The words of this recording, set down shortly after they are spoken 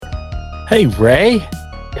Hey, Ray.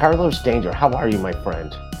 Carlos Danger, how are you, my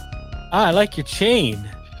friend? I like your chain.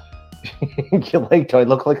 Do I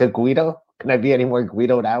look like a Guido? Can I be any more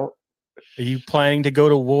Guidoed out? Are you planning to go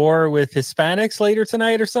to war with Hispanics later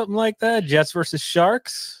tonight or something like that? Jets versus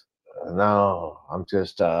Sharks? No, I'm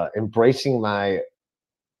just embracing my.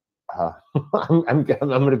 I'm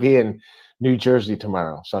going to be in New Jersey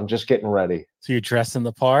tomorrow, so I'm just getting ready. So you're dressing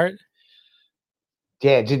the part?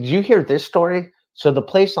 Yeah, did you hear this story? So the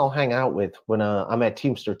place I'll hang out with when I'm at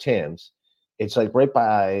Teamster Tim's, it's like right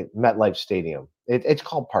by MetLife Stadium. It's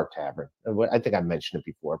called Park Tavern. I think I mentioned it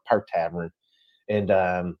before, Park Tavern,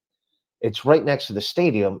 and it's right next to the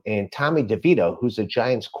stadium. And Tommy DeVito, who's the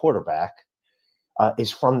Giants quarterback,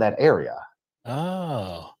 is from that area.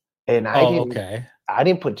 Oh. And okay. I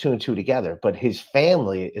didn't put two and two together, but his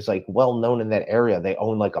family is like well known in that area. They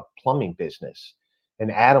own like a plumbing business.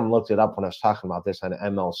 And Adam looked it up when I was talking about this on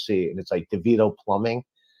MLC, and it's like DeVito Plumbing.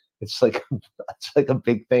 It's like a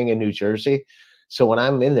big thing in New Jersey. So when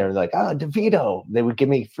I'm in there, like, oh, DeVito, they would give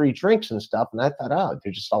me free drinks and stuff. And I thought, oh,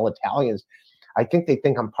 they're just all Italians. I think they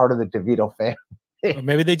think I'm part of the DeVito family. Or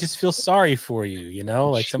maybe they just feel sorry for you,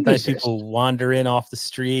 Like sometimes Jesus. people wander in off the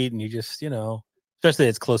street and you just, especially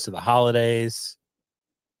it's close to the holidays.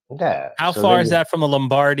 Yeah. How far is that from the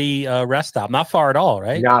Lombardi rest stop? Not far at all,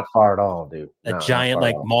 right? Not far at all, dude. A giant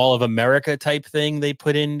like Mall of America type thing they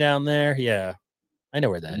put in down there. Yeah. I know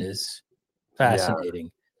where that is. Fascinating.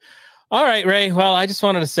 Yeah. All right, Ray. Well, I just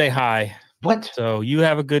wanted to say hi. What? So you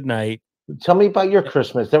have a good night. Tell me about your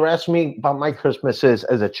Christmas. They were asking me about my Christmases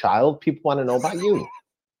as a child. People want to know about you.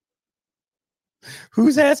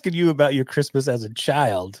 Who's asking you about your Christmas as a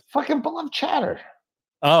child? Fucking beloved chatter.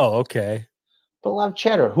 Oh, okay. Beloved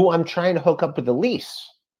chatter, who I'm trying to hook up with the lease.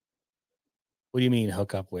 What do you mean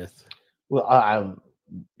hook up with? Well,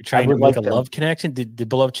 you're trying to make a love connection? Did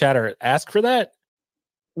beloved chatter ask for that?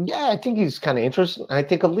 Yeah, I think he's kind of interested. I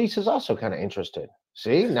think Elise is also kind of interested.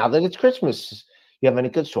 See, now that it's Christmas, you have any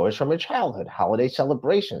good stories from your childhood? Holiday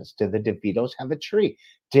celebrations? Did the DeVitos have a tree?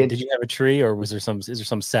 Did you have a tree, or is there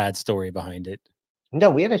some sad story behind it? No,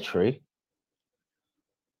 we had a tree.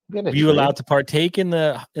 Were you allowed to partake in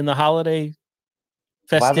the holiday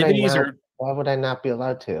festivities, why would I not be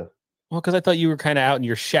allowed to? Well, because I thought you were kind of out in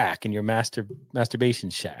your shack, in your masturbation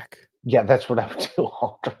shack. Yeah, that's what I would do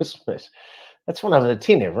all Christmas. That's when I was a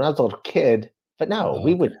teenager. When I was a little kid, but no,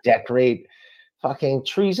 we would decorate fucking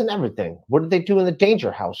trees and everything. What did they do in the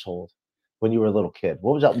Danger household when you were a little kid?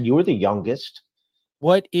 What was that? You were the youngest.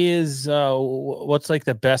 What is what's like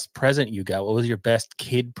the best present you got? What was your best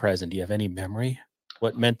kid present? Do you have any memory?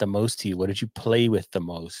 What meant the most to you? What did you play with the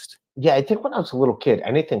most? Yeah, I think when I was a little kid,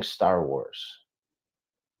 anything Star Wars.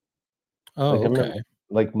 Oh, okay.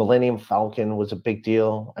 Like Millennium Falcon was a big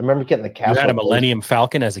deal. I remember getting the castle. You had a Millennium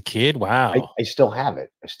Falcon as a kid? Wow. I still have it.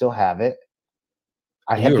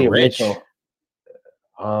 I had the original. Rich.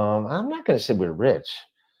 I'm not going to say we're rich,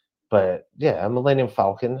 but yeah, a Millennium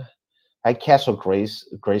Falcon. I had Castle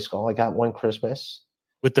Grayskull. I got one Christmas.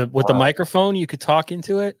 With the microphone, you could talk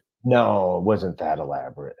into it? No, it wasn't that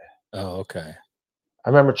elaborate. Oh, okay. I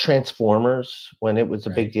remember Transformers when it was a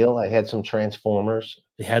big deal. I had some Transformers.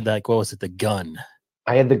 They had what was it? The gun.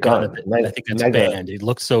 I had the gun. I think that's banned. It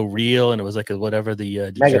looked so real, and it was like whatever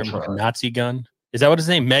the German Nazi gun. Is that what his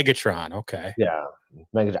name? Megatron. Okay. Yeah,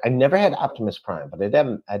 Megatron. I never had Optimus Prime, but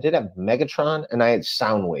I did have Megatron, and I had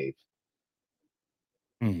Soundwave.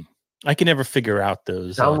 I can never figure out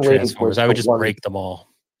those Transformers. I would just break them all.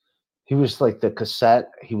 He was like the cassette.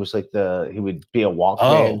 He was like he would be a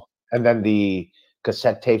Walkman, and then the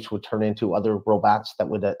cassette tapes would turn into other robots that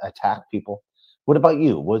would attack people. What about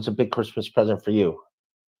you? What was a big Christmas present for you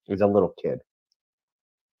as a little kid?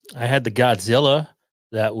 I had the Godzilla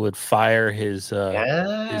that would fire his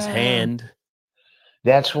hand.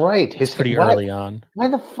 That's right. His pretty early on. Why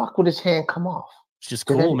the fuck would his hand come off? It's just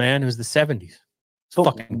cool, man. It was the 70s. It's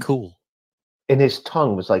fucking cool. And his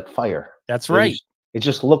tongue was like fire. That's right. It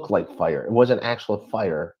just looked like fire. It wasn't actual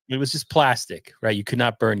fire. It was just plastic, right? You could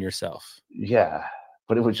not burn yourself. Yeah,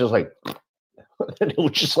 but it was just like, it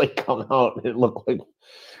would just like come out. And it looked like,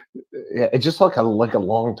 yeah, it just looked like a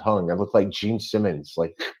long tongue. It looked like Gene Simmons,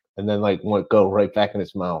 and then would go right back in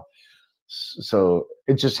his mouth. So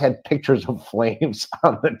it just had pictures of flames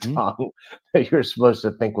on the tongue that you're supposed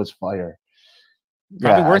to think was fire.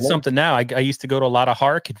 Probably worth something now. I used to go to a lot of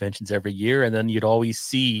horror conventions every year, and then you'd always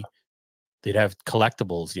see they'd have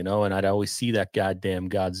collectibles, and I'd always see that goddamn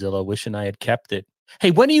Godzilla, wishing I had kept it. Hey,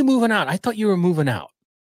 when are you moving out? I thought you were moving out.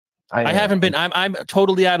 I haven't been. I'm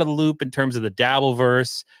totally out of the loop in terms of the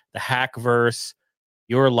Dabbleverse, the Hackverse,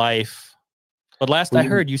 your life. But last I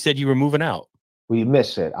heard, you said you were moving out. Well, you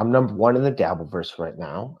miss it. I'm number one in the Dabbleverse right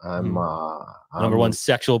now. I'm number one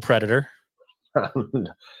sexual predator.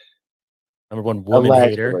 Number one woman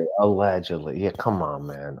hater. Allegedly. Yeah, come on,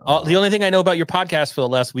 man. The only thing I know about your podcast for the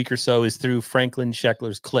last week or so is through Franklin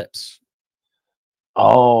Sheckler's clips.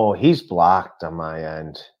 Oh, he's blocked on my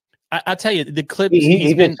end. I'll tell you, the clips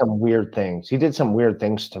he did some weird things. He did some weird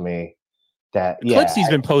things to me. Clips he's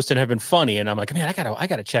been posting have been funny, and I'm like, man, I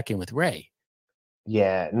gotta check in with Ray.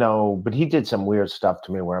 Yeah, no, but he did some weird stuff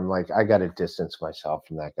to me where I'm like, I gotta distance myself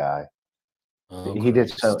from that guy. Oh, he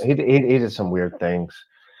did some weird things.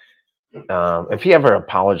 If he ever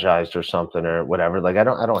apologized or something or whatever, like I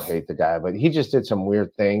don't hate the guy, but he just did some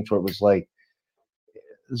weird things where it was like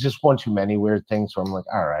it's just one too many weird things. So I'm like,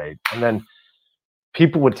 all right. And then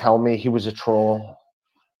people would tell me he was a troll.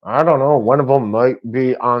 I don't know. One of them might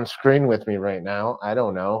be on screen with me right now. I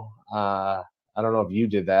don't know. I don't know if you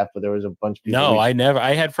did that, but there was a bunch of people. No, I never.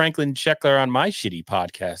 I had Franklin Sheckler on my shitty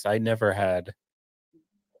podcast. I never had.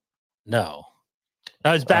 No,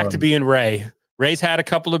 I was back to being Ray. Ray's had a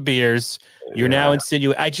couple of beers. You're now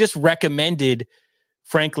insinuating. I just recommended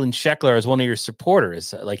Franklin Sheckler as one of your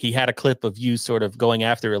supporters. Like he had a clip of you sort of going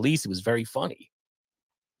after Elise. It was very funny.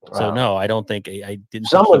 So no, I don't think I didn't.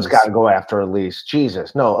 Someone's got to go after Elise.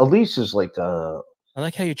 Jesus, no, Elise is like. I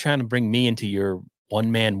like how you're trying to bring me into your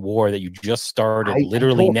one-man war that you just started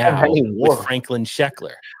literally now with Franklin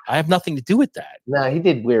Sheckler. I have nothing to do with that. No, he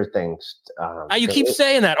did weird things. You keep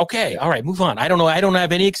saying that. Okay, all right, move on. I don't know. I don't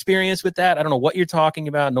have any experience with that. I don't know what you're talking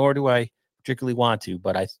about, nor do I particularly want to.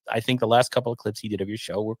 But I think the last couple of clips he did of your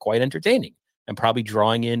show were quite entertaining and probably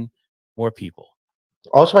drawing in more people.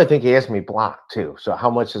 Also, I think he has me blocked too. So how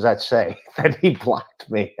much does that say that he blocked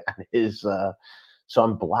me on his? So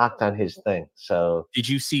I'm blocked on his thing. So did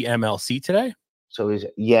you see MLC today? So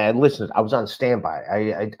listen, I was on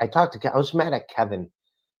standby. I talked to I was mad at Kevin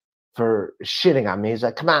for shitting on me. He's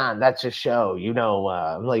like, come on, that's a show.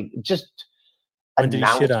 I'm like, just when did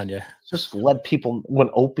he shit on you? Just let people when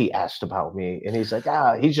Opie asked about me and he's like,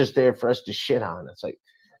 he's just there for us to shit on. It's like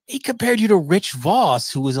he compared you to Rich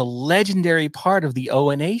Voss, who was a legendary part of the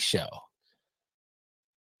O&A show.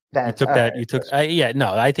 I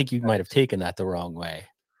think you might have taken that the wrong way.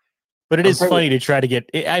 But it is funny to try to get.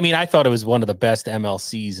 I mean, I thought it was one of the best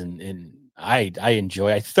MLCs, and I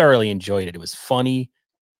thoroughly enjoyed it. It was funny.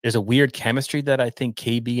 There's a weird chemistry that I think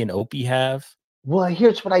KB and Opie have. Well,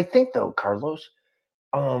 here's what I think, though, Carlos.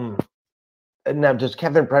 Now, does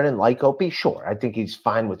Kevin Brennan like Opie? Sure, I think he's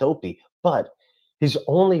fine with Opie. But his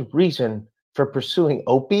only reason for pursuing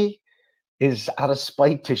Opie is out of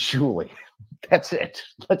spite to Shuli. That's it.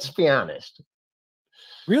 Let's be honest.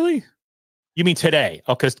 Really? You mean today?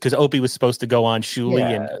 Oh, because Opie was supposed to go on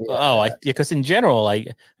Shuli, because in general, I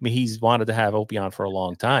mean, he's wanted to have Opie on for a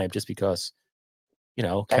long time, just because,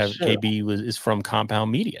 KB is from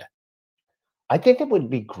Compound Media. I think it would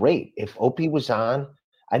be great if Opie was on.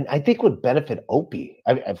 I think it would benefit Opie.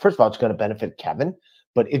 First of all, it's going to benefit Kevin,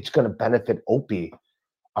 but it's going to benefit Opie.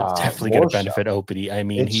 It's definitely going to benefit Opie. I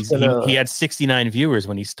mean, he had 69 viewers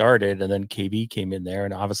when he started, and then KB came in there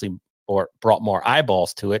and obviously brought more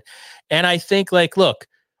eyeballs to it. And I think, look,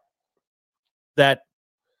 that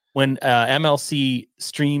when MLC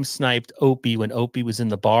stream sniped Opie, when Opie was in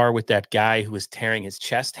the bar with that guy who was tearing his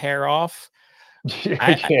chest hair off,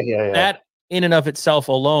 that in and of itself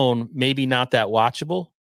alone, maybe not that watchable,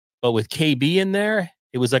 but with KB in there,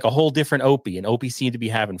 it was like a whole different Opie, and Opie seemed to be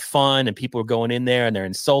having fun, and people were going in there and they're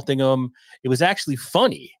insulting him. It was actually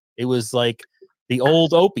funny. It was like the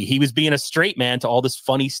old Opie. He was being a straight man to all this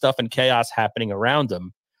funny stuff and chaos happening around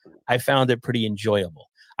him. I found it pretty enjoyable.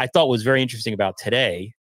 I thought what was very interesting about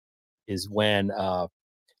today is when,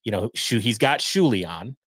 he's got Shuli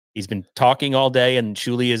on. He's been talking all day, and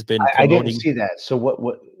Shuli has been promoting. I didn't see that. So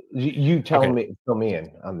what you fill me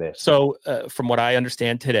in on this. So from what I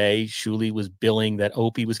understand today, Shuli was billing that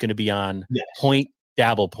Opie was going to be on Point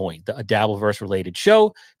Dabble Point, a Dabbleverse related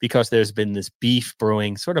show, because there's been this beef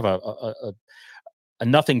brewing, sort of a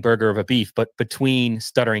nothing burger of a beef, but between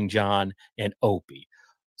Stuttering John and Opie.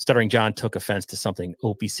 Stuttering John took offense to something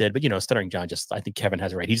Opie said, but Stuttering John I think Kevin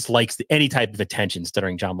has it right. He just likes any type of attention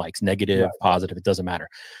Stuttering John likes, negative, positive, it doesn't matter.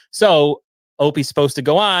 So Opie's supposed to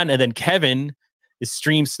go on, and then Kevin is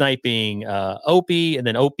stream sniping Opie, and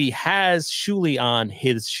then Opie has Shuli on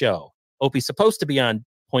his show. Opie's supposed to be on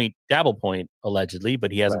Point Dabble Point, allegedly,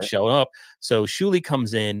 but he hasn't shown up. So Shuli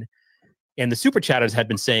comes in, and the super chatters had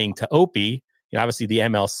been saying to Opie, obviously the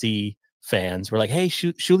MLC fans were like, hey,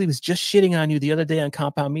 Shuli was just shitting on you the other day on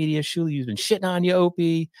Compound Media. Shuli, you've been shitting on you,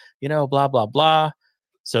 Opie, blah, blah, blah.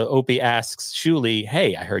 So Opie asks Shuli,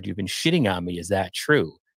 hey, I heard you've been shitting on me. Is that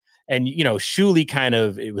true? And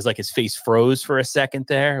Shuli it was like his face froze for a second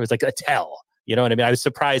there. It was like a tell. You know what I mean? I was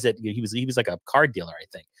surprised that he was like a card dealer, I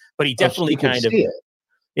think. But he definitely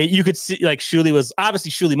you could see like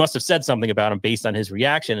Shuli must have said something about him based on his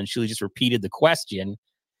reaction, and Shuli just repeated the question.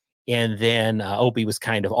 And then Opie was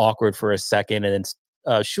kind of awkward for a second, and then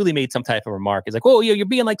Shuli made some type of remark. He's like, "Oh, you're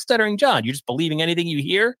being like Stuttering John. You're just believing anything you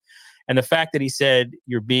hear." And the fact that he said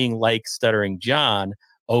you're being like Stuttering John,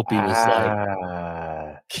 Opie was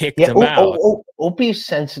like kicked him out. Opie's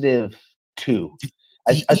sensitive too.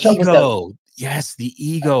 The ego, yes, the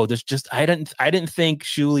ego. There's just I didn't think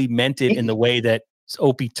Shuli meant it in the way that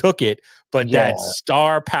Opie took it, but that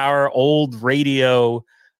star power, old radio,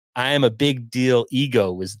 I am a big deal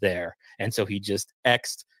ego was there. And so he just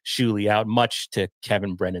X'd Shuli out, much to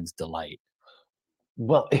Kevin Brennan's delight.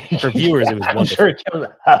 Well, for viewers, it was wonderful.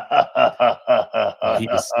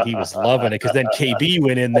 He was loving it, because then KB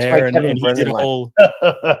went in there and he did a whole. Wait,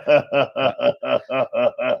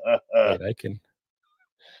 I can.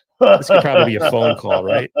 This could probably be a phone call,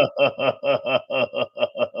 right?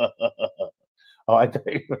 Oh, I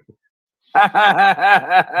think.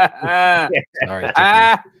 Sorry,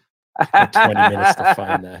 it took me 20 minutes to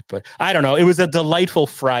find that, but I don't know. It was a delightful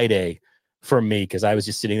Friday for me, because I was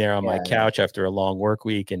just sitting there on my couch after a long work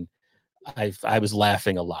week, and I was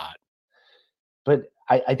laughing a lot. But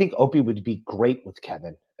I think Opie would be great with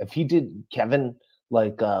Kevin if he did Kevin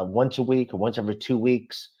like once a week or once every 2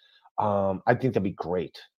 weeks. I think that'd be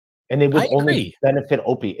great, and it would only benefit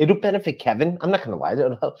Opie. It would benefit Kevin. I'm not going to lie;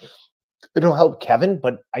 it'll help Kevin,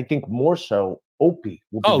 but I think more so Opie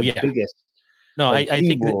will be the biggest. No, I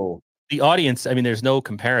think the audience, I mean, there's no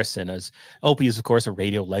comparison, as Opie is, of course, a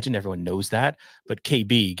radio legend. Everyone knows that. But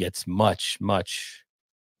KB gets many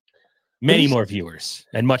more viewers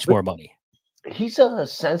and much more money. He's a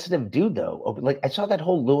sensitive dude, though. Like, I saw that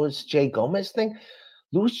whole Louis J. Gomez thing.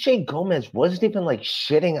 Louis J. Gomez wasn't even like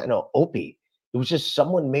shitting on Opie. It was just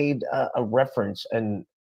someone made a reference, and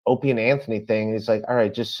Opie and Anthony thing is like, all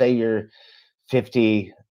right, just say you're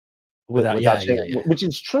 50 without saying, which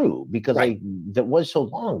is true, because that was so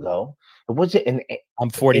long ago. It wasn't. And I'm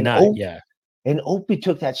 49. And Opie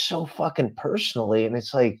took that so fucking personally, and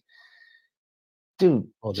it's like, dude.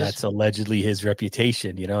 Well, that's allegedly his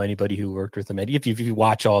reputation. Anybody who worked with him, and if you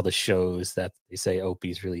watch all the shows, that they say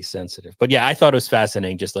Opie's really sensitive. But yeah, I thought it was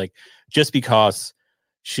fascinating. Just because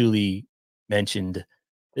Shuli mentioned,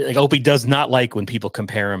 like, Opie does not like when people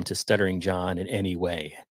compare him to Stuttering John in any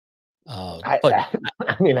way. I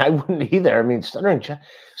mean, I wouldn't either. I mean, Stuttering John.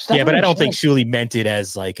 But I don't think Shuli meant it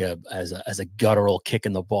as like a guttural kick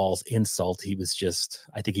in the balls insult.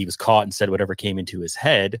 I think he was caught and said whatever came into his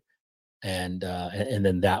head, and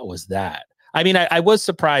then that was that. I mean, I was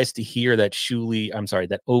surprised to hear that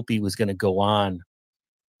that Opie was going to go on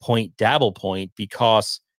Point Dabble Point,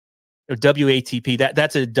 because WATP,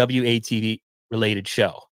 that's a WATP related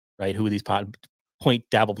show, right? Who are these Point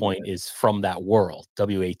Dabble Point is from that world,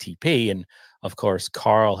 WATP, and of course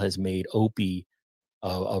Carl has made Opie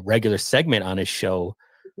a regular segment on his show.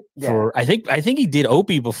 For I think he did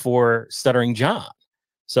Opie before Stuttering John,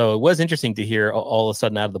 so it was interesting to hear all of a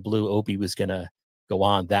sudden out of the blue Opie was gonna go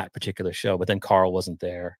on that particular show, but then Carl wasn't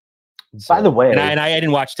there. So, by the way, and I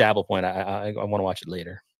didn't watch Dabble Point. I want to watch it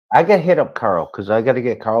later. I got hit up Carl, because I got to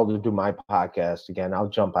get Carl to do my podcast again. I'll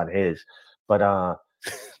jump on his, but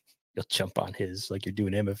you'll jump on his like you're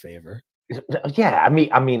doing him a favor. Yeah, I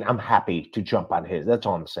mean, I'm happy to jump on his. That's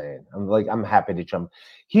all I'm saying. I'm happy to jump.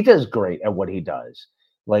 He does great at what he does.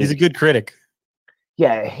 Like, he's a good critic.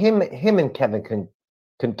 Yeah, him and Kevin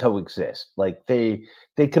can coexist. Like, they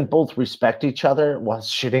can both respect each other while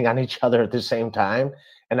shitting on each other at the same time,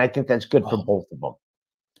 and I think that's good for both of them.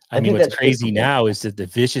 I mean, what's crazy now is that the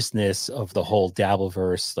viciousness of the whole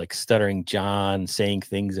Dabbleverse, like Stuttering John saying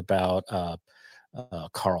things about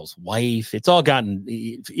Carl's wife. It's all gotten,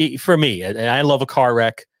 for me, and I love a car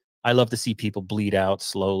wreck. I love to see people bleed out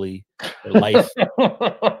slowly, their life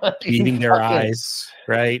leaving their eyes,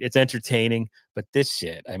 right? It's entertaining. But this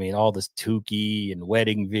shit, I mean, all this Tukey and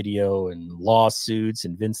wedding video and lawsuits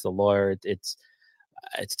and Vince the lawyer, it's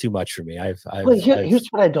too much for me. Here's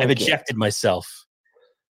what I don't get. I've ejected myself.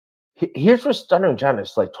 Here's where Stuttering John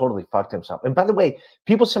has like totally fucked himself. And by the way,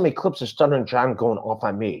 people send me clips of Stuttering John going off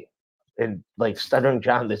on me. And like Stuttering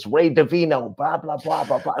John, this Ray DeVito, blah blah blah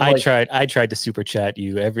blah blah. I tried to super chat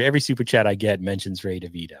you. Every super chat I get mentions Ray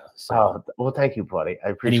DeVito. So. Oh well, thank you, buddy. I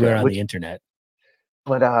appreciate anywhere on the internet.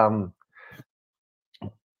 But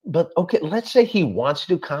okay, let's say he wants to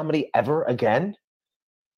do comedy ever again.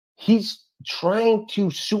 He's trying to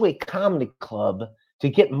sue a comedy club to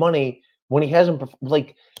get money when he hasn't,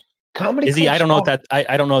 like, comedy. Is he? I don't know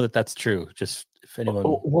that that's true. Just If anyone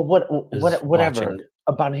is whatever watching.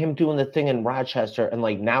 about him doing the thing in Rochester, and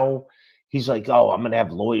like now he's like, oh, I'm gonna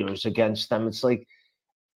have lawyers against them. It's like,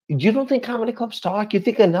 you don't think comedy clubs talk? You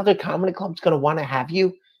think another comedy club's gonna want to have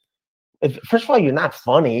you? First of all, you're not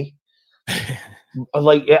funny.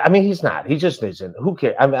 Like, I mean, he's not. He just isn't. Who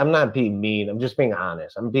cares? I'm not being mean. I'm just being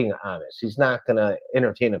honest. I'm being honest. He's not gonna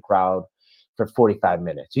entertain a crowd for 45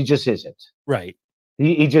 minutes. He just isn't. Right.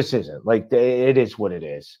 He just isn't. Like, it is what it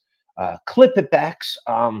is. Clip it backs.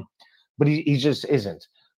 But he just isn't.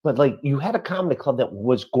 But like, you had a comedy club that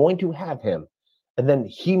was going to have him, and then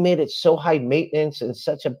he made it so high maintenance and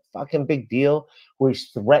such a fucking big deal where he's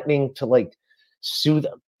threatening to like sue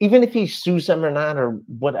them. Even if he sues them or not or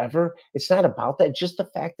whatever, it's not about that. Just the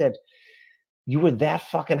fact that you were that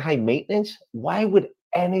fucking high maintenance. Why would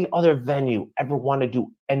any other venue ever want to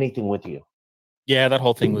do anything with you? Yeah, that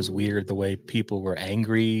whole thing was weird. The way people were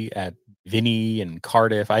angry at Vinny and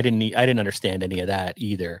Cardiff. I didn't understand any of that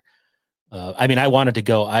either. I mean, I wanted to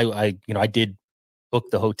go. I did book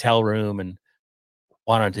the hotel room and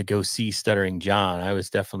wanted to go see Stuttering John. I was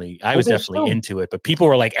definitely into it, but people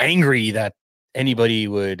were like angry that anybody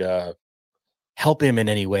would help him in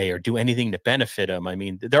any way or do anything to benefit him. I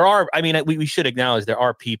mean, we should acknowledge there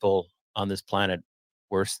are people on this planet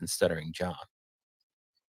worse than Stuttering John.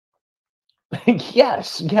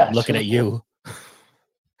 Yes. I'm looking at you.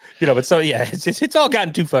 But so yeah, it's all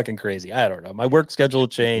gotten too fucking crazy. I don't know. My work schedule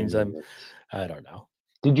changed. I don't know.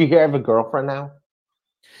 Did you hear I have a girlfriend now?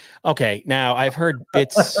 Okay, now I've heard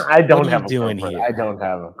bits. I don't have a girlfriend. Here? I don't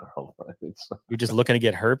have a girlfriend. You're just looking to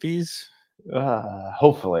get herpes?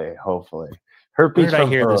 Hopefully. Herpes. Where did I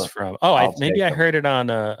hear this from? Oh, maybe I heard it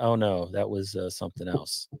on. Oh no, that was something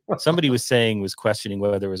else. Somebody was questioning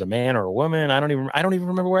whether there was a man or a woman. I don't even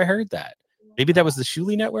remember where I heard that. Maybe that was the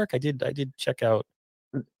Shuli network. I did check out.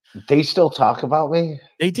 They still talk about me.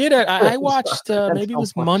 They did. I watched. Maybe it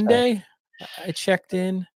was Monday. I checked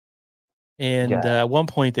in, and at one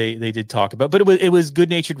point they did talk about, but it was good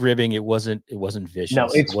natured ribbing. It wasn't vicious. No,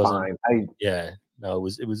 it's fine. No,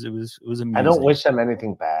 it was amusing. I don't wish them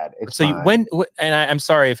anything bad. It's so fine. I'm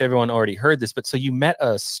sorry if everyone already heard this, but so you met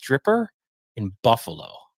a stripper in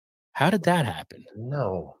Buffalo. How did that happen?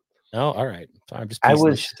 No. All right. I'm just piecing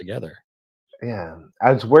this shit together. Yeah,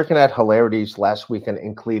 I was working at Hilarities last weekend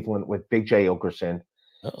in Cleveland with Big J Okerson,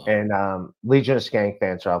 and Legion of Skank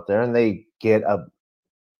fans are out there, and they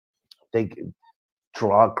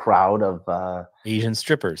draw a crowd of Asian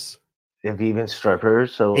strippers. Even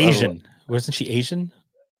strippers. So Asian, wasn't she Asian?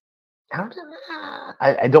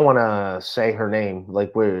 I don't want to say her name.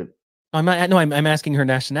 Like where? I'm asking her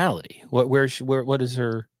nationality. What is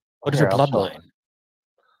her bloodline?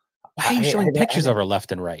 Why are you showing pictures of her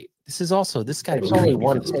left and right? This got to be only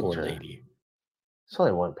one for this poor lady. It's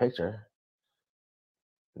only one picture.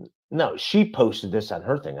 No, she posted this on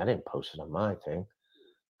her thing. I didn't post it on my thing.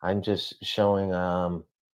 I'm just showing.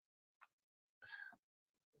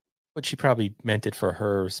 But she probably meant it for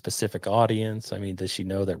her specific audience. I mean, does she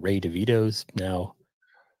know that Ray DeVito's now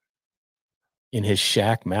in his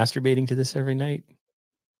shack masturbating to this every night?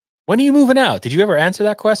 When are you moving out? Did you ever answer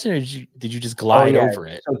that question, or did you just glide over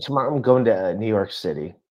it? So tomorrow I'm going to New York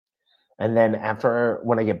City, and then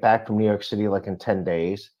when I get back from New York City, like in 10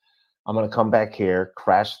 days, I'm gonna come back here,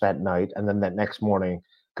 crash that night, and then that next morning,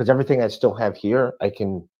 because everything I still have here, I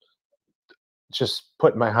can just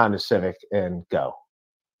put in my Honda Civic and go.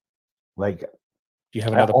 Like, do you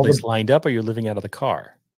have another place lined up, or you're living out of the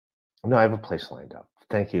car? No, I have a place lined up.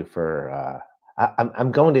 Thank you for.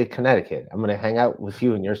 I'm going to Connecticut. I'm going to hang out with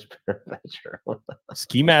you in your spare bedroom.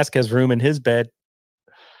 Ski Mask has room in his bed.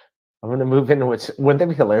 I'm going to move in. Wouldn't that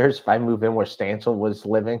be hilarious if I move in where Stancil was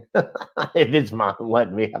living? If his mom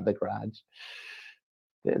let me have the garage.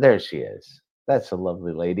 There she is. That's a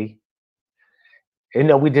lovely lady. And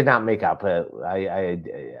no, we did not make out, but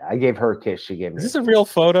I gave her a kiss. She gave me. Is this a real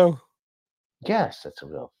photo? Yes, that's a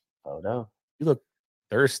real photo. You look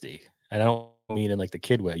thirsty. I don't mean in like the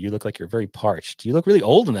kid way. You look like you're very parched. You look really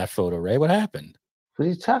old in that photo, Ray. What happened? What are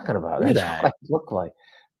you talking about? Look at That's what I look like.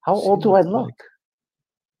 How old do I look?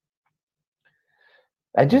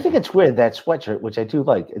 I do think it's weird, that sweatshirt, which I do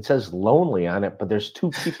like. It says lonely on it, but there's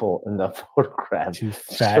two people in the photograph. Two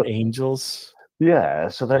fat angels. Yeah,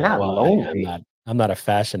 so they're not lonely. I'm not a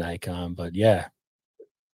fashion icon, but yeah.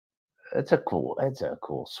 It's a cool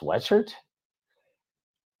sweatshirt.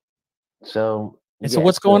 So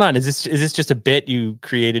what's going on? Is this just a bit you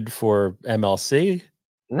created for MLC?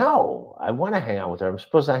 No, I want to hang out with her. I'm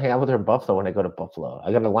supposed to hang out with her in Buffalo when I go to Buffalo.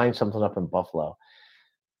 I got to line something up in Buffalo.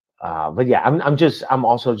 But yeah, I'm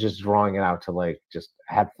also just drawing it out to like just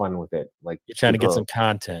have fun with it. Like you're trying to get some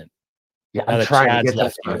content. Yeah, Now I'm that trying to Chad's get some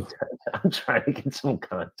left you, content. I'm trying to get some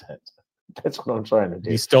content. That's what I'm trying to do.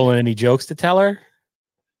 you stolen any jokes to tell her?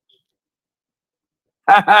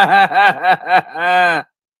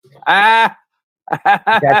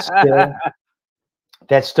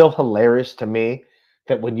 That's still hilarious to me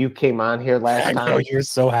that when you came on here last I know time you're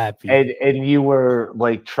so happy. and you were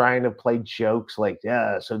like trying to play jokes like,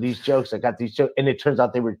 yeah, so these jokes, I got these jokes, and it turns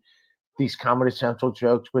out they were these Comedy Central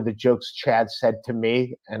jokes were the jokes Chad said to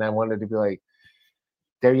me, and I wanted to be like,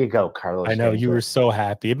 there you go, Carlos. I know you Danger. were so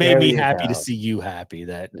happy. It made There me you happy to go. see you happy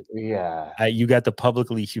that Yeah. you got to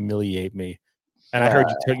publicly humiliate me. And I heard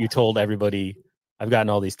you told everybody. I've gotten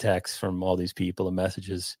all these texts from all these people and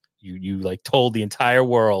messages. You like told the entire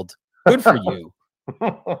world. Good for you.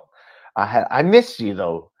 I miss you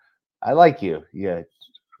though. I like you. Yeah.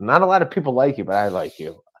 Not a lot of people like you, but I like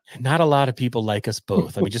you. Not a lot of people like us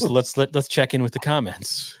both. I mean, just let's check in with the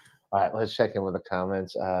comments. All right, let's check in with the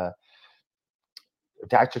comments.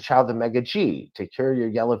 Dr. Child and Mega G, to cure your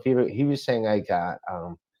yellow fever. He was saying I got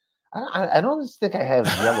I don't think I have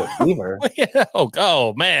yellow fever.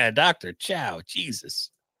 Oh man, Dr. Chow,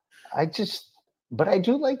 Jesus. But I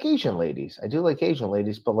do like Asian ladies. I do like Asian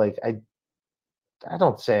ladies, but like I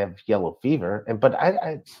don't say I have yellow fever. But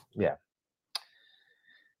yeah.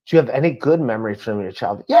 Do you have any good memories from your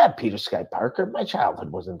childhood? Yeah, Peter Sky Parker. My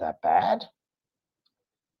childhood wasn't that bad.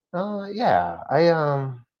 Yeah, I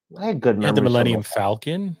had good You had the memories from Millennium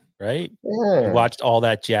Falcon, right? yeah. You watched all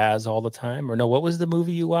that jazz all the time, or no? What was the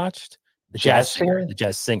movie you watched? The Jazz singer. The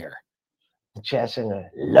jazz singer. The jazz singer.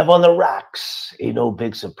 Love on the Rocks. Ain't no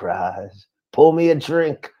big surprise. Pour me a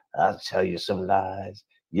drink. I'll tell you some lies.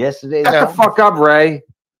 Yesterday. Shut the fuck up, Ray.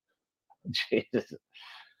 Jesus.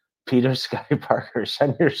 Peter Sky Parker,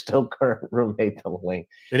 send your still current roommate the link.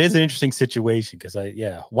 It is an interesting situation because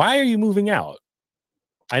why are you moving out?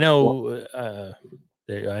 I know,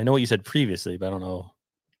 I know what you said previously, but I don't know.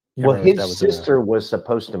 Well, his sister was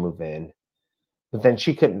supposed to move in, but then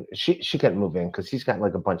she couldn't. She couldn't move in because he's got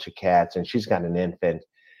like a bunch of cats and she's got an infant.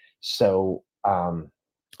 So,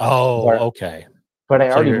 okay. But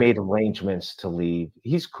I already made arrangements to leave.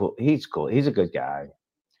 He's cool. He's cool. He's a good guy.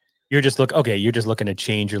 You're just looking to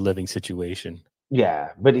change your living situation.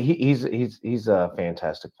 Yeah, but he's a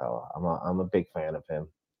fantastic fellow. I'm a big fan of him.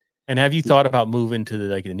 And have you thought about moving to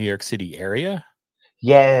the New York City area?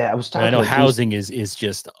 Yeah, I was talking. I know housing is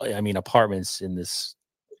just. I mean, apartments in this.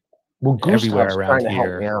 Well, everywhere Gustav's around trying to help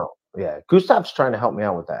here. me out. Yeah, Gustav's trying to help me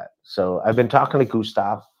out with that. So I've been talking to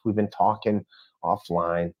Gustav. We've been talking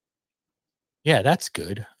offline. Yeah, that's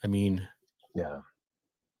good. I mean, yeah.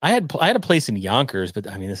 I had a place in Yonkers, but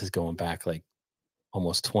I mean, this is going back like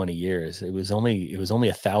almost 20 years. It was only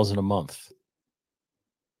 $1,000 a month,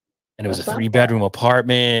 and it was a 3-bedroom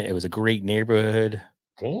apartment. It was a great neighborhood.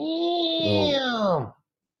 Damn.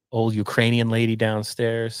 Old Ukrainian lady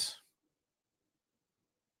downstairs.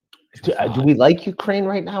 Do we like Ukraine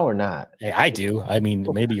right now or not? Hey, I do. I mean,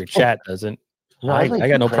 maybe your chat doesn't. No, I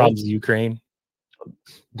got no problems with Ukraine.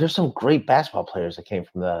 There's some great basketball players that came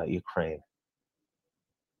from the Ukraine.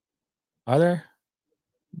 Are there?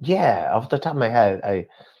 Yeah, off the top of my head,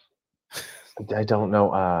 I don't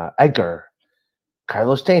know. Egar,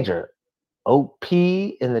 Carlos Danger,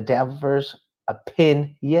 Opie in the Dabbleverse,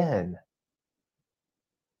 opinion.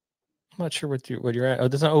 I'm not sure what you're at. Oh,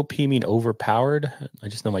 doesn't OP mean overpowered? I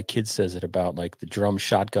just know my kid says it about like the drum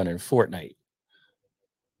shotgun in Fortnite.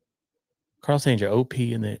 Carlos Danger, OP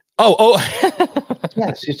in the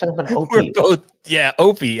Yes, he's talking about OP. We're both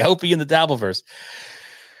Opie in the Dabbleverse.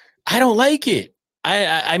 I don't like it.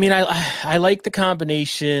 I mean I like the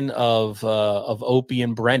combination of Opie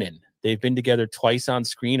and Brennan. They've been together twice on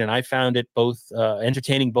screen, and I found it both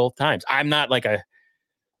entertaining both times. I'm not like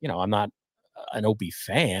I'm not an Opie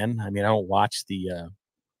fan. I mean, I don't watch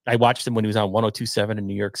I watched him when he was on 102.7 in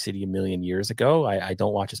New York City a million years ago. I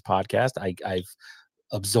don't watch his podcast. I've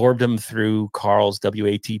absorbed him through Carl's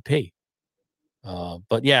WATP.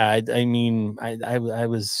 But yeah, I mean, I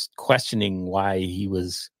was questioning why he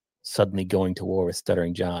was suddenly going to war with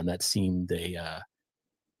Stuttering John. That seemed a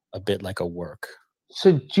bit like a work.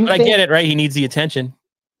 So do you I get it, right? He needs the attention.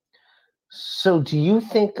 So do you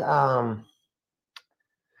think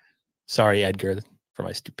sorry, Edgar, for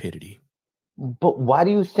my stupidity. But why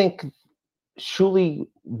do you think Shuli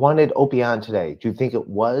wanted Opie on today? Do you think it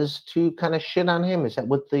was to kind of shit on him? Is that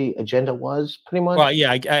what the agenda was, pretty much? Well,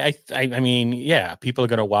 yeah, I mean, yeah, people are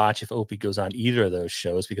going to watch if Opie goes on either of those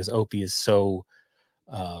shows because Opie is so,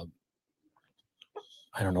 I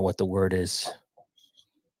don't know what the word is,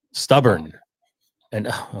 stubborn, and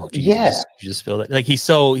you just feel that like he's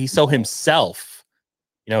so himself.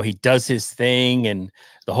 he does his thing, and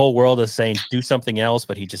the whole world is saying do something else,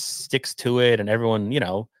 but he just sticks to it, and everyone,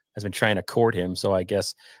 has been trying to court him. So I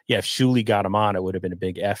guess, if Shuli got him on, it would have been a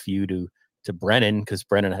big FU to Brennan, because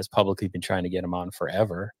Brennan has publicly been trying to get him on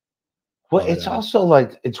forever. Well, it's also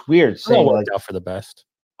like, it's weird saying like out for the best.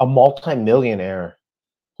 A multimillionaire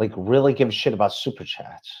like really gives a shit about super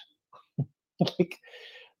chats.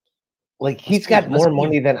 like he's got more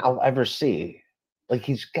money than I'll ever see. Like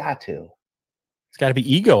he's got to. It's got to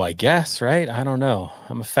be ego, I guess, right? I don't know.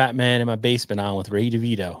 I'm a fat man in my basement on with Ray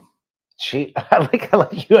DeVito. I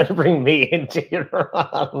like you had to bring me into your.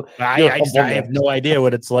 I have no idea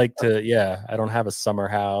what it's like to. Yeah, I don't have a summer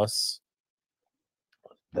house.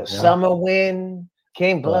 The summer wind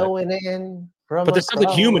came blowing in. But there's something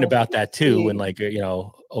human about that too. When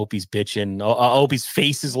Opie's bitching, Opie's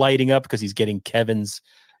face is lighting up because he's getting Kevin's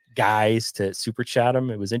guys to super chat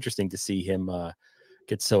him. It was interesting to see him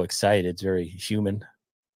get so excited. It's very human.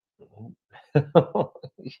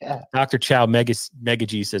 Yeah. Dr. Chow Mega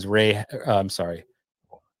G says Ray. I'm sorry.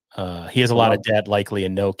 He has a lot of debt, likely,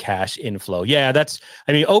 and no cash inflow. Yeah,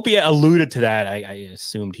 Opie alluded to that. I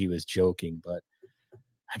assumed he was joking, but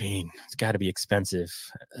it's got to be expensive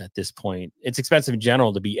at this point. It's expensive in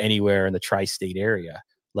general to be anywhere in the tri-state area,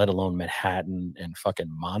 let alone Manhattan and fucking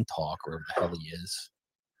Montauk, wherever the hell he is.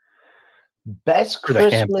 Best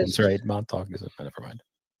Christmas, Hamptons, right? Montauk is never mind.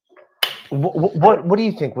 What do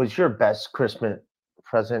you think was your best Christmas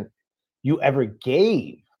present you ever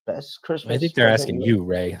gave? Best Christmas. I think they're asking you,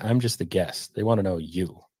 Ray. I'm just the guest. They want to know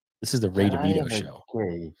you. This is the Ray DeVito show.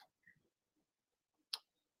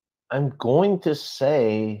 I'm going to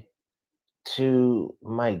say to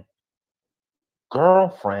my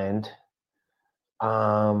girlfriend,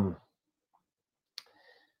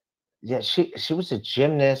 she was a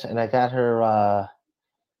gymnast, and I got her.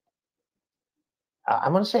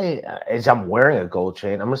 I'm gonna say, as I'm wearing a gold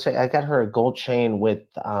chain, I'm gonna say I got her a gold chain with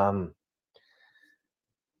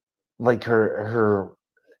like her.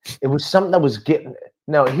 It was something that was getting.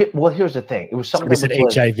 No, here's the thing. It was something. Somebody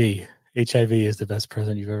said HIV. HIV is the best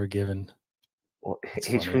present you've ever given.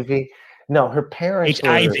 HIV? No, her parents.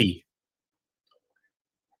 HIV.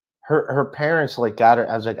 Her parents got her.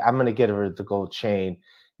 I was like, I'm gonna get her the gold chain,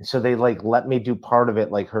 and so they let me do part of it,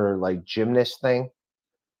 her gymnast thing,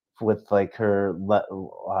 with her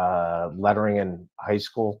lettering in high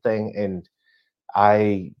school thing, and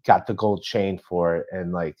I got the gold chain for it,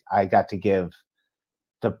 and I got to give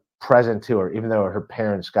the present to her, even though her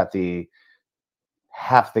parents got the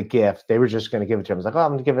half the gift. They were just going to give it to him. I was like, oh,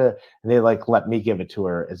 I'm going to give it, and they let me give it to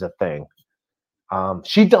her as a thing.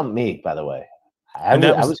 She dumped me, by the way. I'm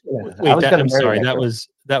sorry. That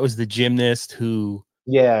was the gymnast who.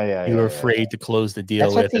 Yeah. You were afraid to close the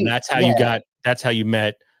deal with, and that's how you got. That's how you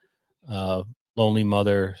met. Lonely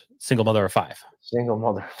mother, single mother of 5. Single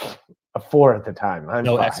mother of 4 at the time.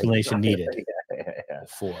 No 5. Explanation needed. Yeah.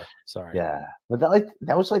 4. Sorry. Yeah, but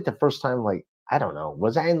that was the first time. I don't know.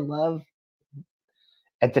 Was I in love?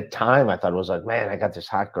 At the time, I thought it was man, I got this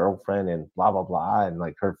hot girlfriend and blah blah blah, and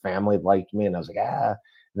her family liked me, and I was like, ah.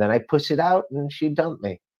 And then I pushed it out, and she dumped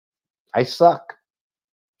me. I suck.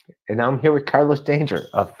 And now I'm here with Carlos Danger,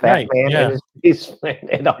 a fat man in his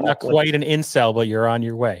basement. Not quite an incel, but you're on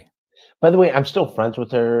your way. By the way, I'm still friends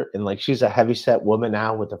with her, and she's a heavyset woman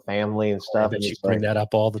now with a family and stuff. And you bring that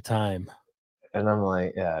up all the time. And I'm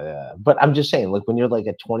like, yeah. But I'm just saying, when you're a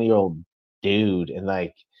 20-year-old dude, and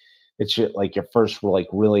it's your first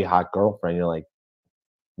really hot girlfriend, you're like,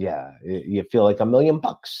 yeah, you feel like $1 million.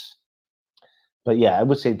 But yeah, I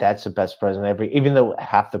would say that's the best present ever, even though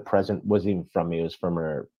half the present wasn't even from me, it was from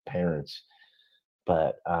her parents.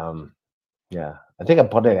 But yeah, I think I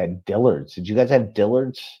bought it at Dillard's. Did you guys have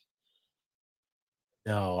Dillard's?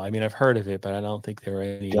 No, I've heard of it, but I don't think there were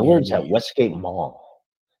any. Dillard's at Westgate Mall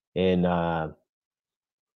in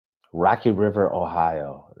Rocky River,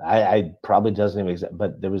 Ohio. I probably doesn't even exist,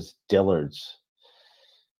 but there was Dillard's.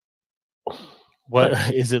 What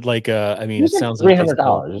is it like? It sounds $300.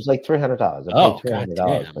 It was $300. I paid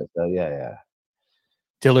 $300. So yeah.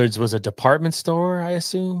 Dillard's was a department store, I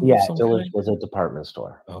assume. Yeah, Dillard's was a department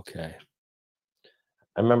store. Okay.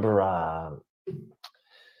 I remember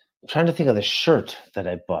trying to think of the shirt that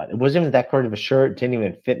I bought. It wasn't even that great of a shirt. It didn't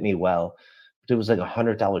even fit me well. But it was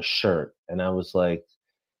 $100 shirt, and I was like,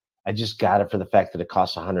 I just got it for the fact that it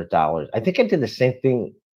cost $100. I think I did the same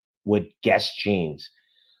thing with Guess jeans.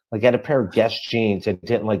 I had a pair of Guess jeans that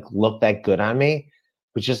didn't look that good on me,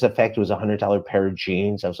 but just the fact it was $100 pair of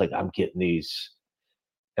jeans, I was like, I'm getting these,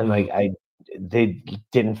 and they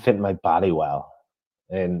didn't fit my body well,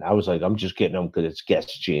 and I was like, I'm just getting them because it's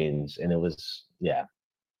Guess jeans, and it was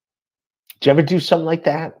Did you ever do something like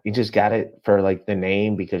that? You just got it for like the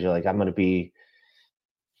name because you're like, I'm gonna be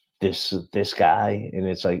this guy, and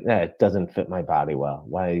it's like, nah, it doesn't fit my body well.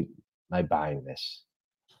 Why am I buying this?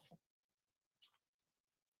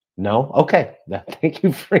 No? Okay. Thank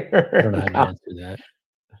you for I don't know your how to comment.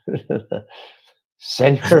 answer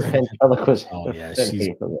Send your that. ventriloquist. Oh yeah,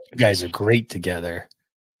 you guys are great together.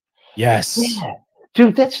 Yes. Yeah.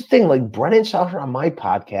 Dude, that's the thing. Like Brennan saw her on my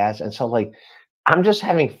podcast, and so like I'm just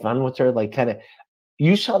having fun with her. Like, kind of,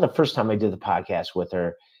 you saw the first time I did the podcast with her,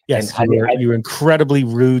 and Yes, you were incredibly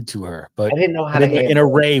rude to her, but I didn't know how to in a handle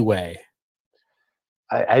it. Ray way.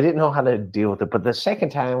 I didn't know how to deal with it. But the second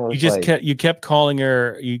time was like, You kept calling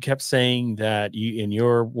her. You kept saying that you in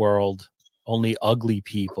your world only ugly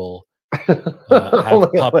people have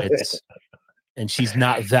puppets, and she's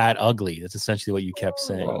not that ugly. That's essentially what you kept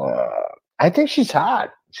saying. I think she's hot.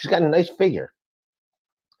 She's got a nice figure.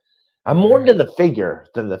 I'm All more right. into the figure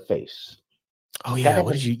than the face. Oh yeah,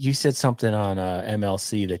 what did you said something on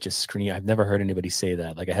MLC that just screamed. I've never heard anybody say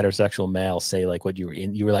that. Like a heterosexual male say like what you were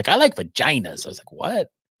in. You were like, I like vaginas. I was like, what?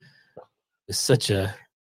 It's such a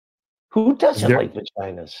Who doesn't like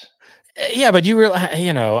vaginas? Yeah, but you were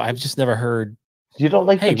I've just never heard. You don't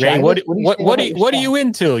like Hey vaginas? Ray, what are yourself? you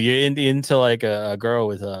into? You into like a girl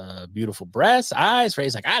with beautiful breasts, eyes?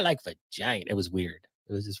 Ray's like, I like vagina. It was weird.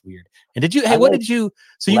 It was just weird. And did you? Hey, what did you?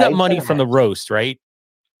 So you got money from the roast, right?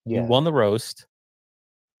 Yeah. You won the roast.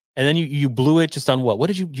 And then you blew it just on what? What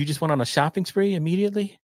did you just went on a shopping spree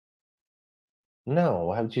immediately?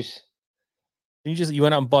 No, I'm just You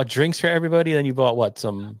went out and bought drinks for everybody, then you bought what?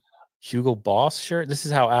 Some Hugo Boss shirt? This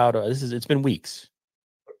is how out of it's been weeks.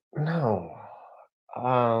 no.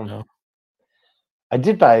 No. I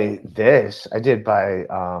did buy this. I did buy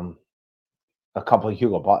a couple of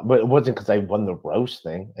Hugo Boss, but it wasn't because I won the roast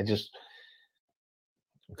thing.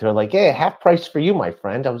 They're like, "Hey, half price for you, my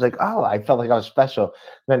friend." I was like, "Oh," I felt like I was special.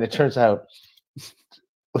 Then it turns out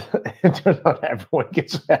everyone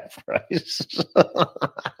gets half price.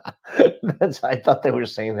 I thought they were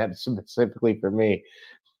saying that specifically for me.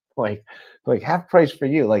 Like, half price for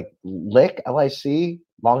you. Like LIC,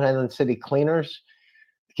 Long Island City Cleaners,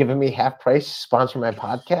 giving me half price, sponsor my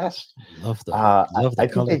podcast. Love the I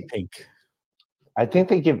think color pink. I think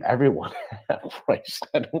they give everyone half price.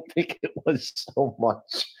 I don't think it was so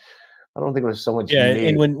much. I don't think it was so much. Yeah, me.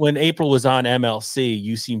 and when April was on MLC,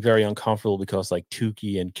 you seemed very uncomfortable because like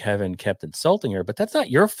Tukey and Kevin kept insulting her, but that's not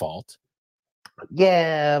your fault.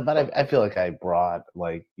 Yeah, but I feel like I brought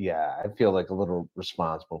I feel like a little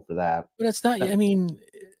responsible for that. But it's not. I mean,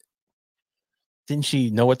 didn't she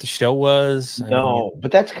know what the show was? No,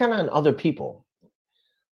 but that's kind of on other people.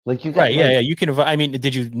 Like you got right? Yeah. You can. I mean,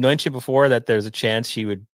 did you mention before that there's a chance she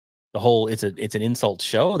would? It's an insult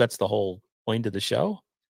show. That's the whole point of the show.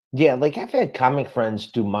 Yeah, like I've had comic friends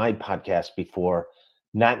do my podcast before,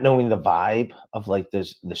 not knowing the vibe of like the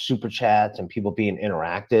super chats and people being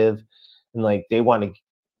interactive, and like they want to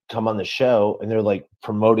come on the show and they're like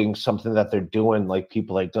promoting something that they're doing. Like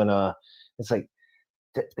people are gonna, it's like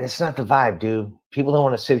it's not the vibe, dude. People don't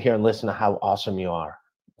want to sit here and listen to how awesome you are.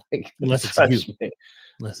 Like, Unless it's you.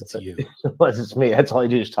 Unless it's you. Unless it's me. That's all I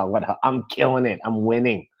do is talk about how I'm killing it. I'm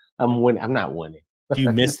winning. I'm not winning. Do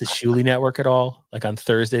you miss the Shuli network at all? Like on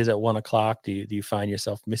Thursdays at 1:00, do you find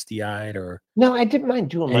yourself misty eyed or no? I didn't mind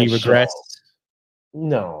doing my regrets?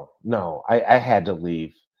 Show. No. I had to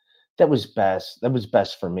leave. That was best. That was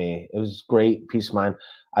best for me. It was great, peace of mind.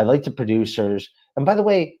 I like the producers. And by the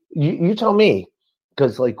way, you tell me,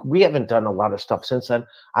 because like we haven't done a lot of stuff since then.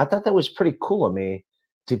 I thought that was pretty cool of me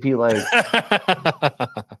to be like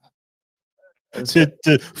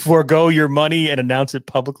to forego your money and announce it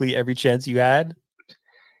publicly every chance you had.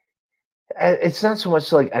 It's not so much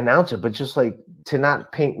to like announce it, but just like to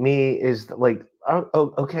not paint me is like,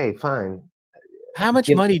 oh okay, fine. How much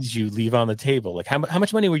money did you leave on the table? Like how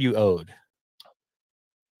much money were you owed?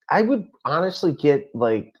 I would honestly get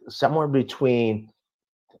like somewhere between.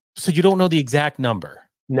 So you don't know the exact number?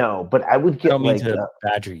 No, but I would get I don't mean to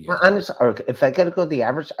badger you. Honestly, if I got to go the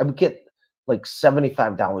average, I would get like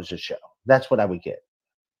 $75 a show. That's what I would get.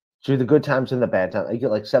 Through the good times and the bad times, I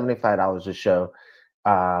get like $75 a show.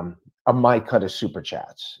 On my cut of super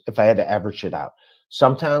chats, if I had to average it out.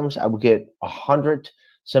 Sometimes I would get 100.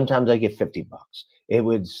 Sometimes I get $50.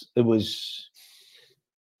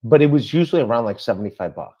 But it was usually around like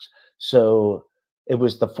 $75. So it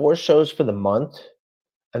was the 4 shows for the month,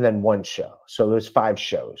 and then 1 show. So there's 5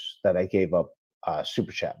 shows that I gave up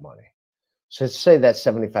super chat money. So let's say that's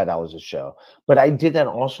 $75 a show. But I did that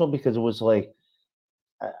also because it was like,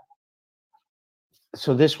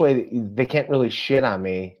 so this way they can't really shit on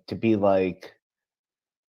me to be like,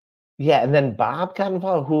 Yeah, and then Bob got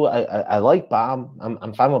involved. Who I like Bob.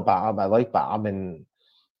 I'm fine with Bob. I like Bob, and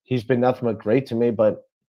he's been nothing but great to me. But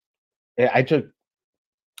I took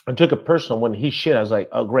it personal when he shit. I was like,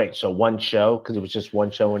 oh great, so one show because it was just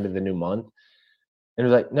one show into the new month, and it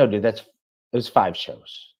was like, no, dude, it was 5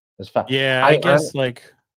 shows. It's five. Yeah, I guess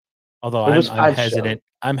like, although It was I'm 5 shows. hesitant.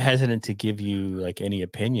 I'm hesitant to give you like any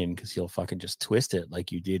opinion because you'll fucking just twist it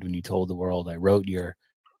like you did when you told the world I wrote your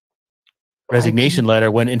I resignation didn't.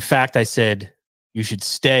 letter, when in fact I said you should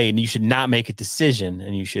stay and you should not make a decision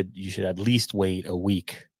and you should at least wait a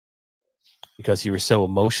week because you were so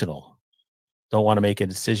emotional. Don't want to make a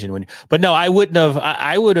decision when, but no, I wouldn't have.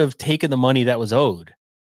 I would have taken the money that was owed.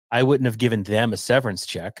 I wouldn't have given them a severance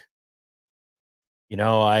check. You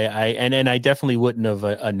know, and I definitely wouldn't have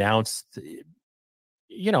announced.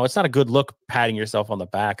 You know, it's not a good look patting yourself on the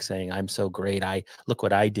back saying I'm so great. I look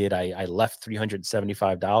what I did. I left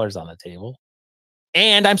 $375 on the table,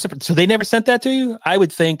 and I'm surprised. So they never sent that to you. I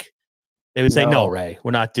would think they would say, "No, No, Ray,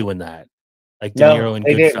 we're not doing that." Like De no, Niro and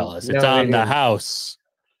they didn't. Goodfellas, it's No, they on the didn't. house.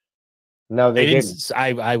 No, They they didn't. didn't.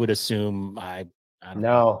 I would assume. I don't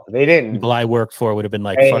know. No, they didn't. People I work for would have been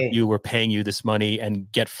like, "Fuck Hey, you, we're paying you this money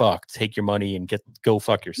and get fucked. Take your money and go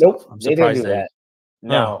fuck yourself." nope, I'm they didn't surprised do they. that. Oh,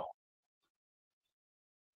 No,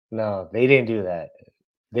 no, they didn't do that.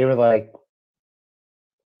 They were like,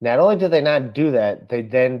 not only did they not do that, they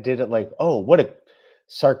then did it like, oh, what a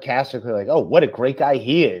sarcastically like, oh, what a great guy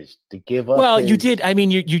he is to give up well, you his. did. I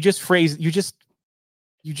mean, you just phrased. You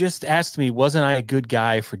just asked me, wasn't I a good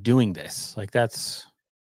guy for doing this? Like that's.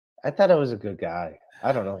 I thought I was a good guy.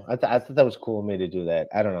 I don't know. I thought that was cool of me to do that.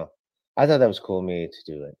 I don't know. I thought that was cool of me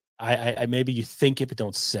to do it. I maybe you think it, but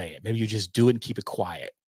don't say it. Maybe you just do it and keep it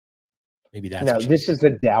quiet. Maybe that's No, what you this did. is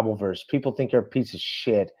the Dabbleverse. People think you're a piece of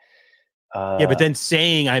shit. Yeah, but Uh, then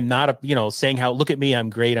saying I'm not a, saying how look at me, I'm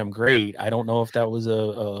great, I'm great. I don't know if that was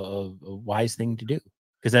a wise thing to do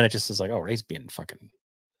because then it just is like, oh, Ray's being fucking,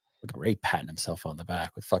 look at Ray patting himself on the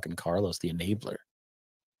back with fucking Carlos, the enabler.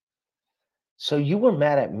 so you were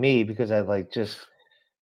mad at me because I like just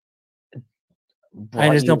And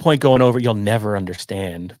brought there's no you. point going over it. You'll never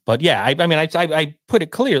understand. But yeah, I mean, I put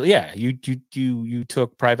it clearly. Yeah, you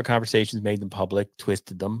took private conversations, made them public,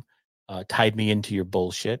 twisted them, tied me into your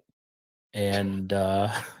bullshit, and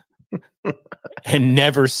and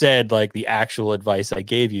never said like the actual advice I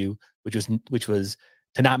gave you, which was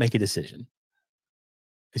to not make a decision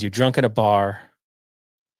because you're drunk at a bar.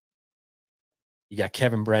 You got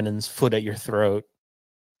Kevin Brennan's foot at your throat,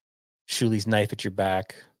 Shuli's knife at your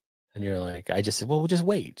back, and you're like, I just said, well, we'll just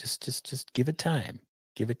wait, just give it time,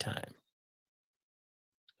 give it time.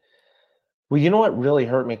 Well, you know what really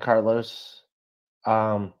hurt me, Carlos,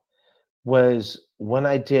 um, was when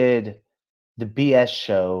I did the BS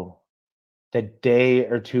show the day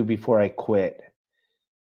or two before I quit,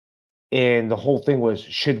 and the whole thing was,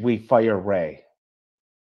 should we fire Ray?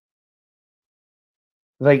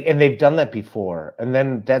 Like, and they've done that before, and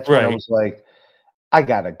then that's when I Right. was like, I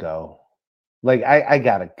gotta go. Like, I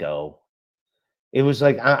gotta go. It was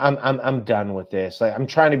like I'm done with this. Like I'm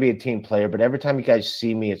trying to be a team player, but every time you guys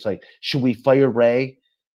see me, it's like, should we fire Ray?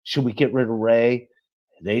 Should we get rid of Ray?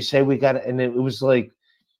 They say we got it, and it was like,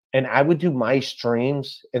 and I would do my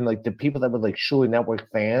streams, and like the people that were like Shuli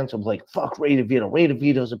Network fans, I'm like, fuck Ray DeVito. Ray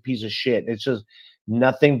DeVito's a piece of shit. And it's just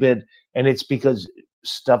nothing but, and it's because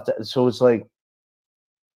stuff that. So it's like,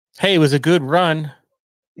 Hey, it was a good run.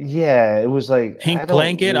 yeah, it was like I Pink don't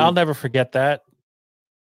blanket. I'll need. never forget that.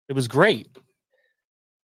 It was great.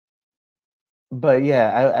 But yeah,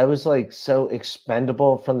 I was like so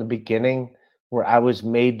expendable from the beginning, where I was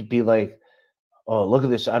made to be like, oh, look at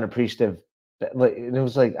this unappreciative. Like, and it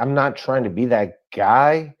was like, I'm not trying to be that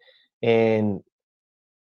guy. And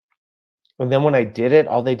then when I did it,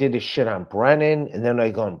 all they did is shit on Brennan. And then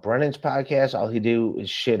I go on Brennan's podcast, all he do is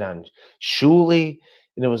shit on Shuli.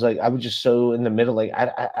 And it was like I was just so in the middle. Like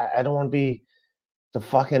I don't want to be the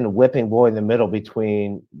fucking whipping boy in the middle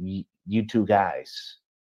between you two guys.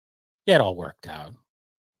 Yeah, it all worked out.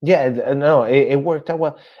 Yeah, no, it worked out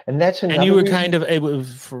well, and that's And you another were reason. kind of, it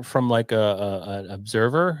was from like an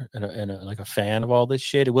observer and like a fan of all this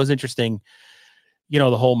shit. It was interesting,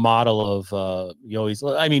 the whole model of you always.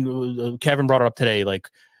 I mean, Kevin brought it up today. Like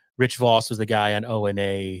Rich Voss was the guy on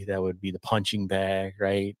O&A that would be the punching bag,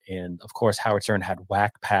 right? And of course, Howard Stern had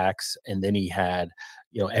whack packs, and then he had.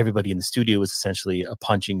 Everybody in the studio was essentially a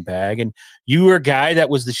punching bag, and you were a guy that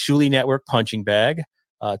was the Shuli Network punching bag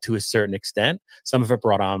to a certain extent. Some of it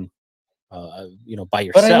brought on by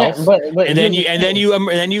But I yourself, but and then here's you the thing.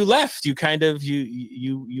 left. You kind of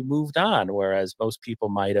you moved on, whereas most people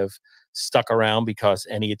might have stuck around because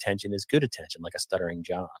any attention is good attention, like a stuttering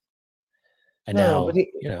John. And No, but now,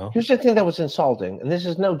 you know, here's the thing that was insulting, and this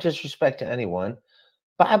is no disrespect to anyone.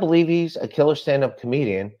 Bob Levy's a killer stand-up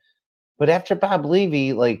comedian, but after Bob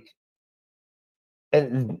Levy, like,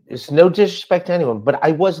 and it's no disrespect to anyone, but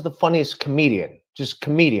I was the funniest comedian, just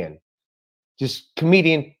comedian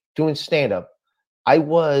doing stand-up. I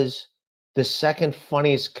was the second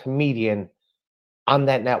funniest comedian on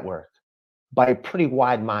that network by a pretty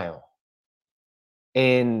wide mile.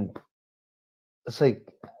 And it's like,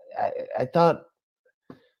 I thought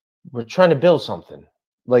we're trying to build something.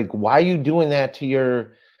 Like, why are you doing that to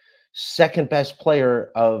your second best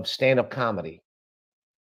player of stand-up comedy?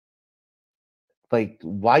 Like,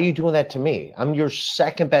 why are you doing that to me? I'm your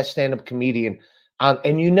second best stand-up comedian,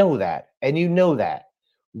 and you know that,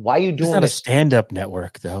 Why are you it's doing not a this? stand-up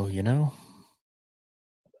network, though. You know,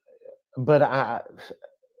 But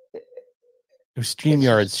it's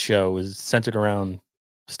StreamYard's just, show is centered around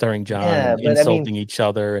starring John yeah. and But I mean, insulting each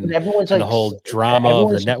other but and the whole drama of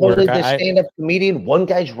the everyone's network. supposedly the stand-up comedian. One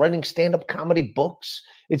guy's writing stand-up comedy books.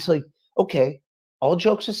 It's like, okay, all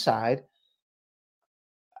jokes aside,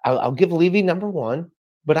 I'll give Levy number one,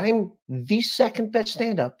 but I'm the second best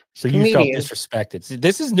stand-up So you felt comedian disrespected. See,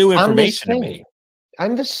 this is new on this information to thing. me.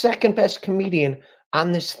 I'm the second best comedian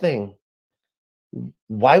on this thing.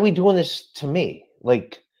 Why are we doing this to me?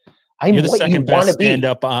 Like, I'm You're the what you second want best to be.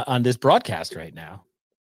 stand-up on this broadcast right now.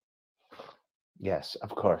 Yes, of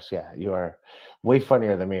course. Yeah, you are way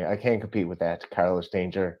funnier than me. I can't compete with that, Carlos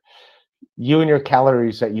Danger. You and your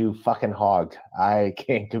calories that you fucking hog. I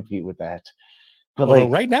can't compete with that. But Although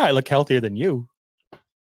like, right now I look healthier than you.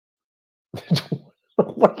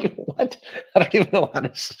 what? I don't even know how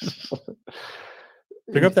to.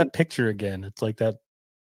 Pick up that picture again. It's like that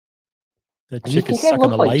You chick is think I sucking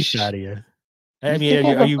look the like? life out of you. I You mean, think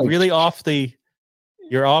I are look you like really off the?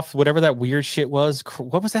 You're off whatever that weird shit was.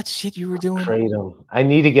 What was that shit you were doing? Kratom? I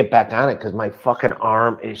need to get back on it because my fucking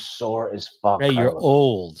arm is sore as fuck. Hey, you're Carlos.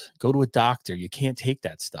 old. Go to a doctor. You can't take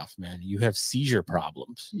that stuff, man. You have seizure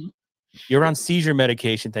problems. You're on seizure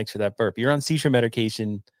medication. Thanks for that burp. You're on seizure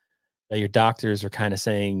medication that your doctors are kind of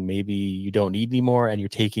saying maybe you don't need anymore, and you're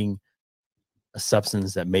taking a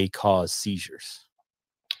substance that may cause seizures.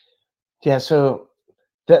 Yeah, so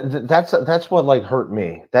that's what like hurt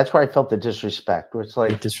me. That's where I felt the disrespect. Where it's You're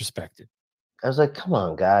like disrespected. I was like, "Come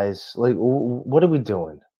on, guys! Like, what are we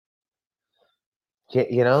doing?"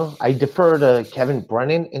 You know, I defer to Kevin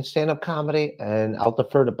Brennan in stand-up comedy, and I'll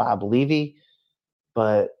defer to Bob Levy.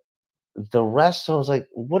 But the rest, I was like,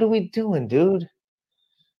 "What are we doing, dude?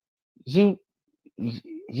 You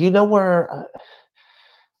you know where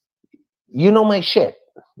you know my shit.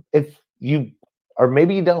 If you or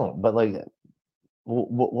maybe you don't, but like,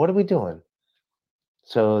 what are we doing?"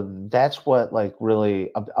 So that's what like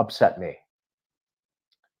really upset me.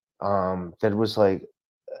 That was like,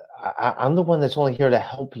 I'm the one that's only here to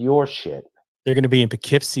help your shit. They're going to be in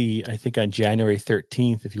Poughkeepsie, I think, on January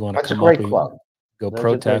 13th. If you want to That's a come up great and club. go That's a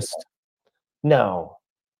great protest. club. No,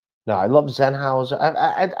 no, I love Zenhauser.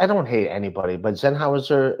 I don't hate anybody, but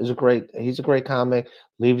Zenhauser is a great. He's a great comic.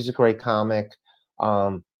 Levy's a great comic.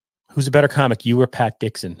 Who's a better comic, you or Pat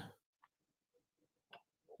Dixon?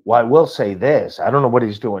 Well, I will say this. I don't know what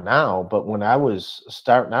he's doing now, but when I was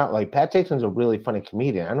starting out, like Pat Dixon's a really funny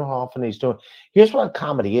comedian. I don't know how often he's doing. Here's what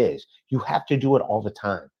comedy is. You have to do it all the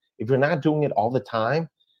time. If you're not doing it all the time,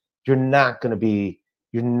 you're not going to be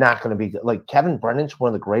good. Like Kevin Brennan's one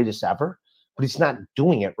of the greatest ever, but he's not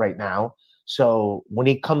doing it right now. So when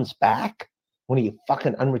he comes back, when he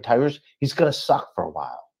fucking unretires, he's going to suck for a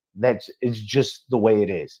while. It's just the way it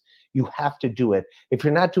is. You have to do it. If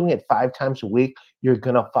you're not doing it 5 times a week, you're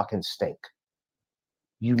going to fucking stink.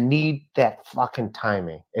 You need that fucking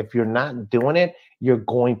timing. If you're not doing it, you're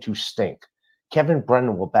going to stink. Kevin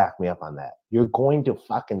Brennan will back me up on that. You're going to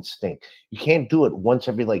fucking stink. You can't do it once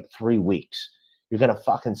every like 3 weeks. You're going to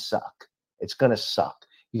fucking suck. It's going to suck.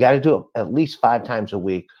 You got to do it at least 5 times a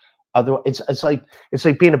week. Otherwise, it's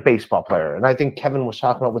like being a baseball player. And I think Kevin was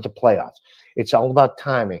talking about with the playoffs. It's all about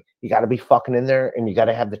timing. You got to be fucking in there and you got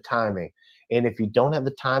to have the timing. And if you don't have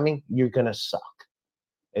the timing, you're going to suck.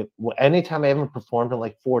 Anytime I haven't performed in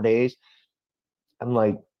like 4 days, I'm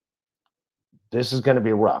like, this is going to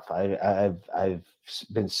be rough. I've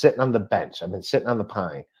been sitting on the bench. I've been sitting on the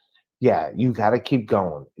pine. Yeah, you got to keep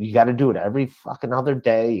going. You got to do it every fucking other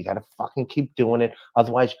day. You got to fucking keep doing it.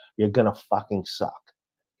 Otherwise, you're going to fucking suck.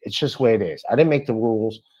 It's just the way it is. I didn't make the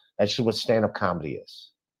rules. That's just what stand-up comedy is.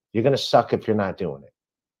 You're going to suck if you're not doing it.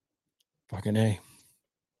 Fucking A.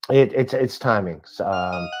 It's timing.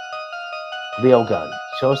 Leo Gunn.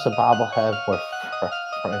 Show us the bobblehead.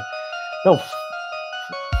 No,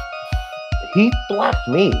 he blocked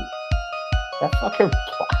me. That fucker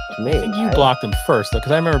blocked me. I think you blocked him first, though,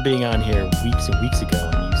 because I remember being on here weeks and weeks ago,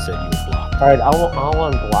 and you said you were blocked. All right, I'll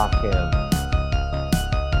unblock him.